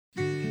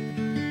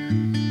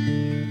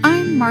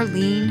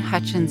Marlene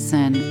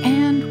Hutchinson,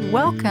 and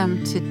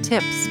welcome to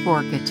Tips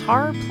for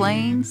Guitar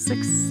Playing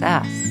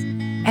Success.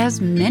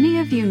 As many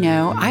of you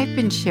know, I've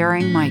been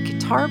sharing my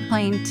guitar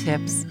playing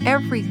tips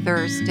every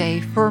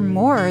Thursday for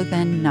more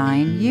than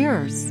 9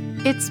 years.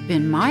 It's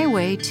been my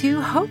way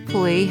to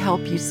hopefully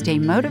help you stay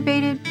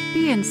motivated,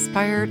 be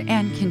inspired,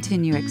 and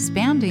continue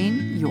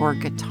expanding your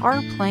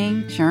guitar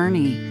playing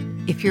journey.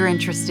 If you're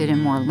interested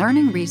in more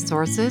learning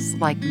resources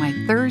like my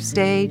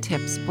Thursday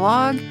Tips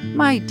blog,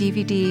 my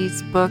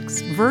DVDs, books,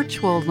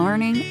 virtual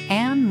learning,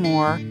 and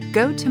more,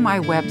 go to my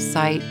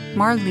website,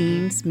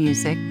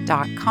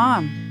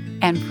 marlenesmusic.com.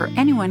 And for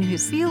anyone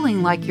who's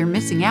feeling like you're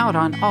missing out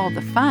on all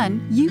the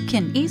fun, you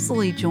can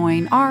easily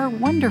join our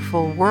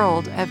wonderful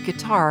world of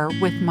guitar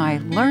with my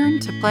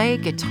Learn to Play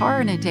Guitar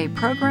in a Day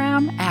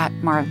program at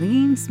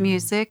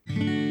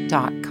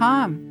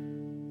marlenesmusic.com.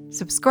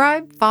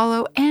 Subscribe,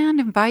 follow, and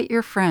invite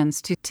your friends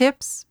to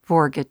Tips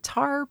for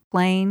Guitar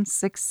Playing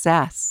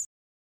Success.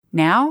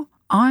 Now,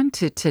 on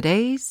to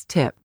today's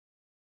tip.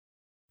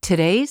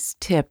 Today's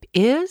tip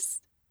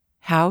is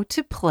how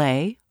to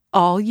play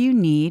All You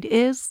Need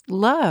Is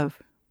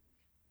Love.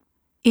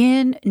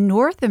 In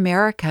North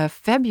America,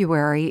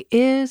 February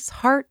is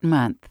Heart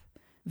Month.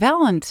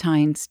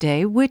 Valentine's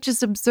Day, which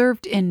is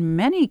observed in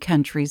many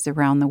countries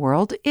around the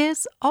world,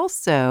 is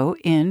also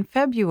in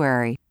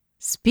February.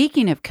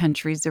 Speaking of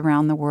countries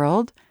around the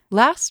world,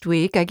 last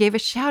week I gave a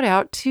shout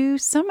out to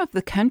some of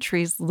the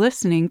countries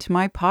listening to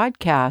my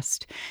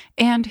podcast,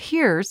 and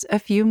here's a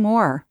few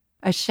more.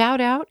 A shout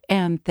out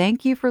and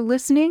thank you for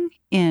listening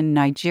in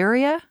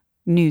Nigeria,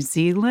 New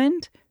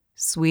Zealand,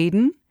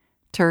 Sweden,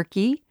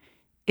 Turkey,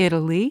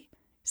 Italy,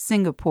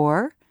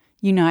 Singapore,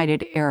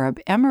 United Arab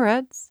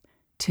Emirates,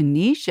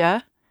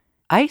 Tunisia,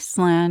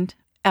 Iceland,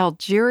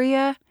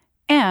 Algeria,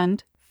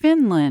 and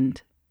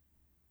Finland.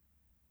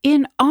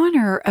 In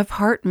honor of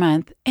Heart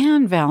Month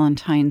and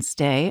Valentine's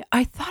Day,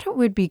 I thought it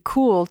would be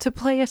cool to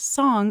play a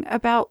song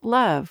about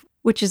love,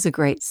 which is a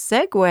great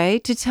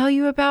segue to tell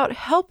you about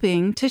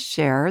helping to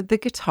share the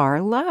guitar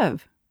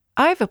love.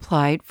 I've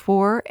applied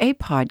for a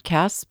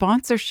podcast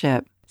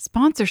sponsorship.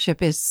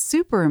 Sponsorship is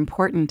super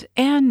important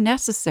and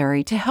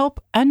necessary to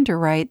help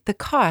underwrite the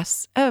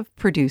costs of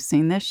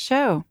producing this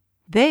show.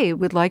 They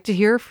would like to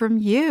hear from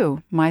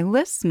you, my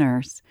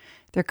listeners.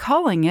 They're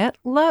calling it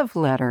Love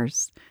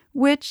Letters,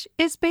 which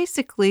is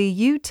basically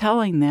you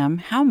telling them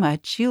how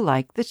much you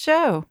like the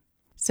show.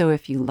 So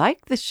if you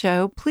like the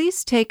show,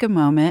 please take a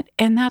moment,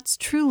 and that's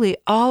truly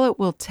all it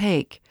will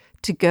take,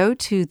 to go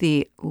to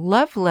the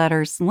Love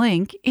Letters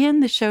link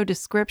in the show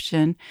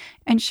description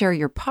and share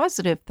your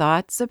positive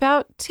thoughts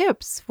about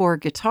tips for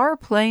guitar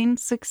playing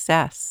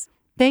success.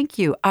 Thank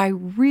you. I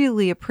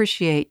really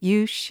appreciate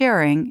you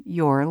sharing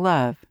your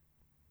love.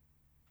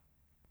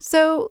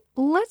 So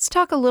let's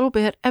talk a little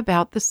bit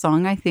about the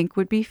song I think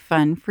would be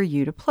fun for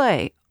you to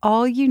play,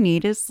 All You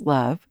Need Is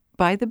Love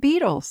by the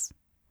Beatles.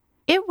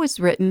 It was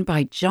written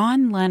by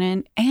John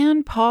Lennon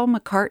and Paul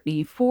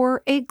McCartney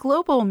for a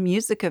global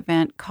music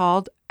event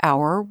called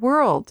Our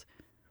World.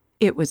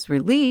 It was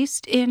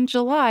released in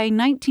July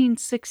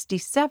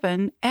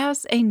 1967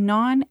 as a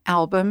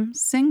non-album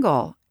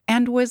single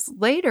and was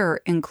later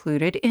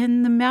included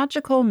in the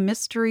Magical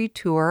Mystery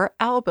Tour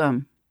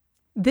album.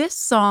 This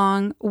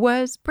song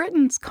was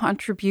Britain's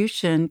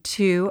contribution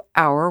to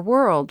Our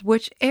World,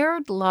 which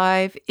aired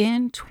live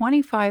in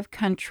 25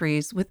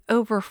 countries with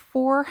over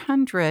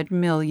 400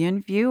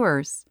 million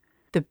viewers.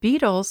 The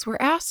Beatles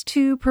were asked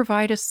to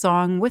provide a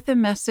song with a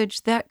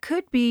message that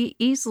could be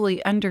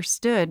easily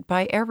understood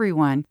by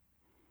everyone.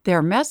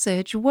 Their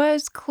message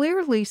was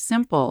clearly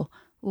simple: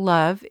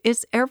 love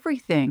is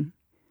everything.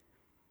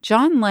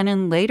 John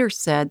Lennon later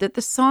said that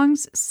the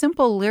song's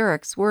simple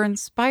lyrics were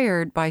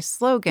inspired by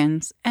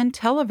slogans and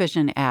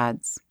television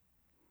ads.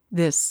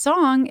 This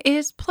song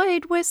is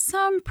played with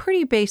some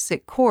pretty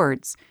basic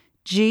chords: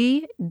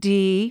 G,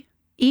 D,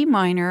 E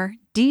minor,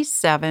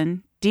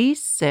 D7,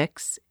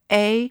 D6,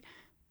 A,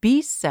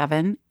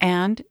 B7,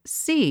 and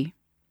C.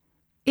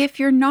 If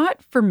you're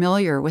not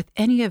familiar with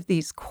any of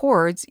these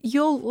chords,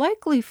 you'll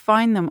likely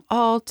find them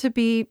all to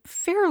be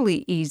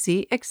fairly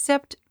easy,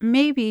 except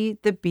maybe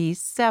the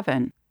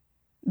B7.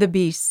 The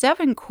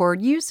B7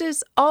 chord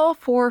uses all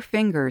 4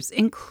 fingers,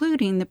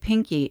 including the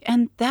pinky,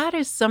 and that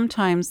is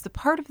sometimes the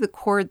part of the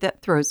chord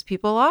that throws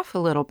people off a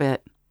little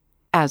bit.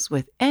 As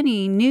with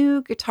any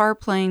new guitar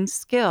playing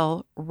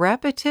skill,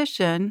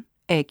 repetition,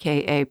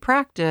 aka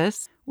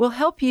practice, will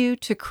help you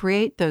to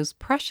create those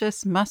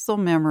precious muscle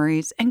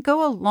memories and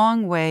go a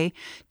long way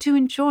to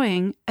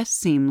enjoying a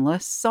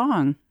seamless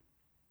song.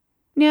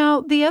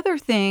 Now, the other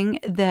thing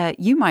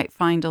that you might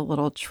find a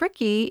little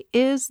tricky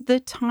is the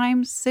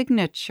time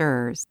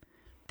signatures.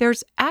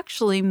 There's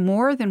actually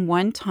more than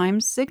one time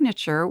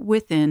signature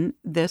within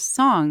this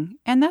song,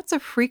 and that's a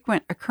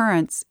frequent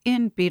occurrence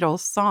in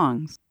Beatles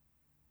songs.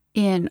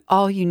 In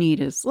All You Need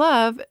Is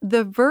Love,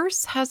 the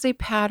verse has a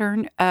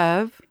pattern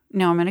of,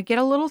 now I'm going to get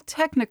a little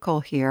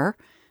technical here,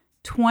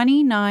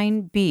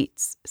 29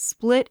 beats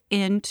split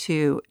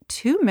into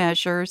 2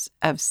 measures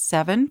of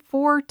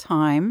 7/4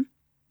 time,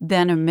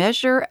 then a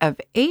measure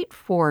of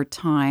 8/4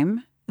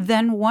 time,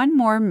 then one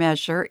more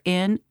measure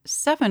in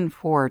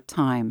 7/4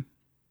 time.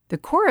 The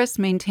chorus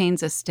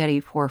maintains a steady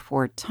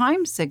 4/4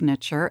 time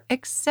signature,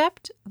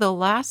 except the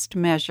last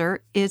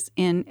measure is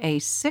in a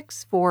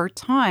 6/4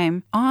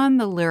 time on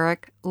the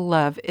lyric,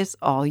 "Love is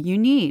all you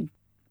need."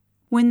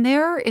 When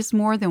there is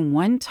more than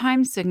one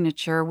time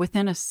signature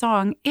within a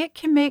song, it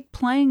can make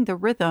playing the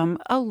rhythm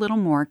a little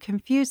more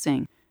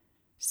confusing.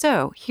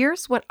 So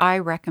here's what I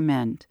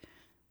recommend.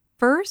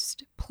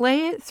 First,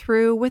 play it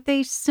through with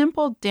a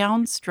simple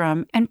down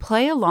strum and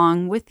play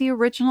along with the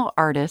original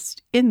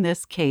artist, in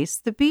this case,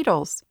 the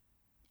Beatles.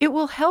 It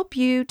will help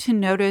you to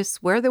notice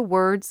where the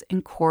words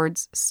and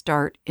chords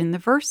start in the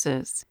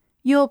verses.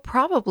 You'll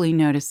probably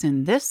notice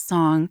in this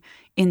song,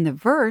 in the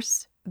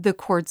verse, the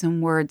chords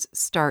and words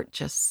start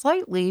just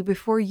slightly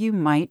before you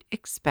might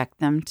expect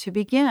them to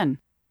begin.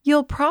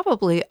 You'll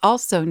probably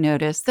also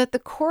notice that the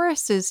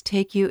choruses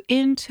take you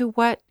into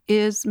what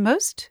is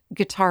most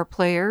guitar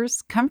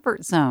players'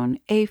 comfort zone,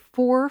 a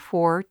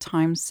 4/4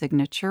 time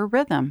signature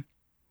rhythm.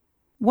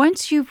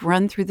 Once you've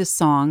run through the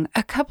song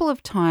a couple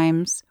of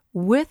times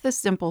with a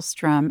simple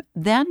strum,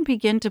 then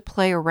begin to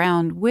play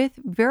around with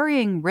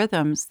varying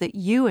rhythms that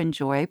you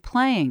enjoy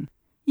playing.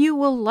 You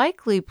will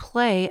likely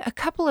play a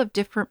couple of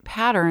different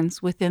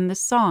patterns within the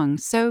song,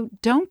 so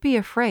don't be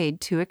afraid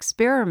to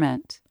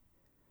experiment.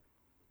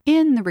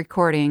 In the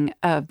recording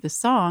of the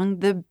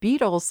song, the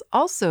Beatles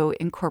also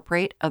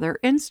incorporate other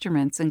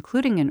instruments,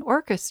 including an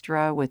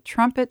orchestra with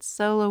trumpets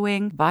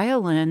soloing,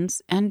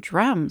 violins, and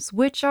drums,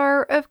 which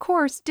are, of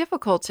course,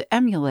 difficult to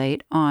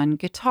emulate on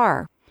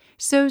guitar.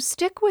 So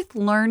stick with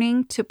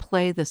learning to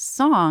play the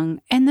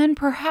song, and then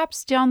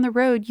perhaps down the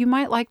road you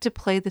might like to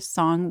play the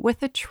song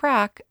with a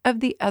track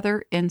of the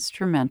other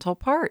instrumental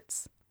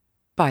parts.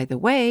 By the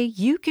way,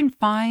 you can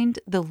find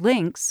the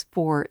links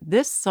for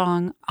this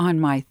song on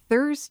my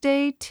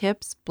Thursday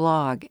Tips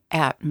blog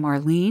at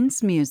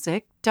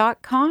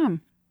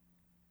marlenesmusic.com.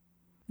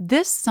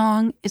 This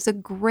song is a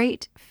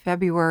great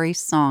February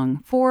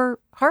song for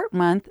Heart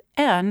Month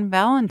and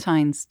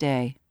Valentine's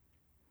Day.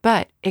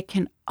 But it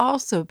can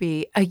also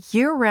be a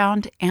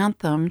year-round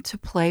anthem to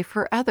play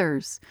for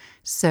others.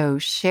 So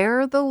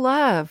share the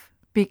love,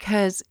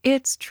 because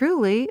it's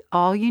truly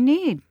all you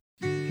need.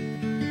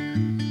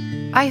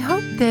 I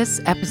hope this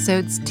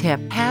episode's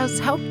tip has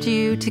helped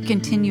you to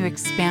continue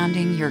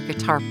expanding your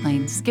guitar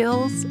playing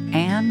skills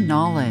and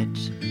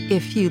knowledge.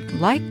 If you'd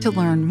like to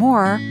learn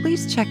more,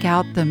 please check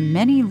out the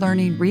many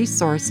learning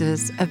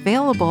resources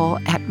available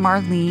at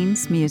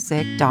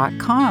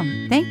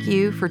marlenesmusic.com. Thank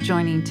you for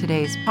joining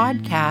today's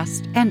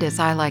podcast, and as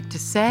I like to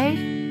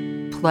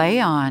say, play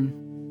on.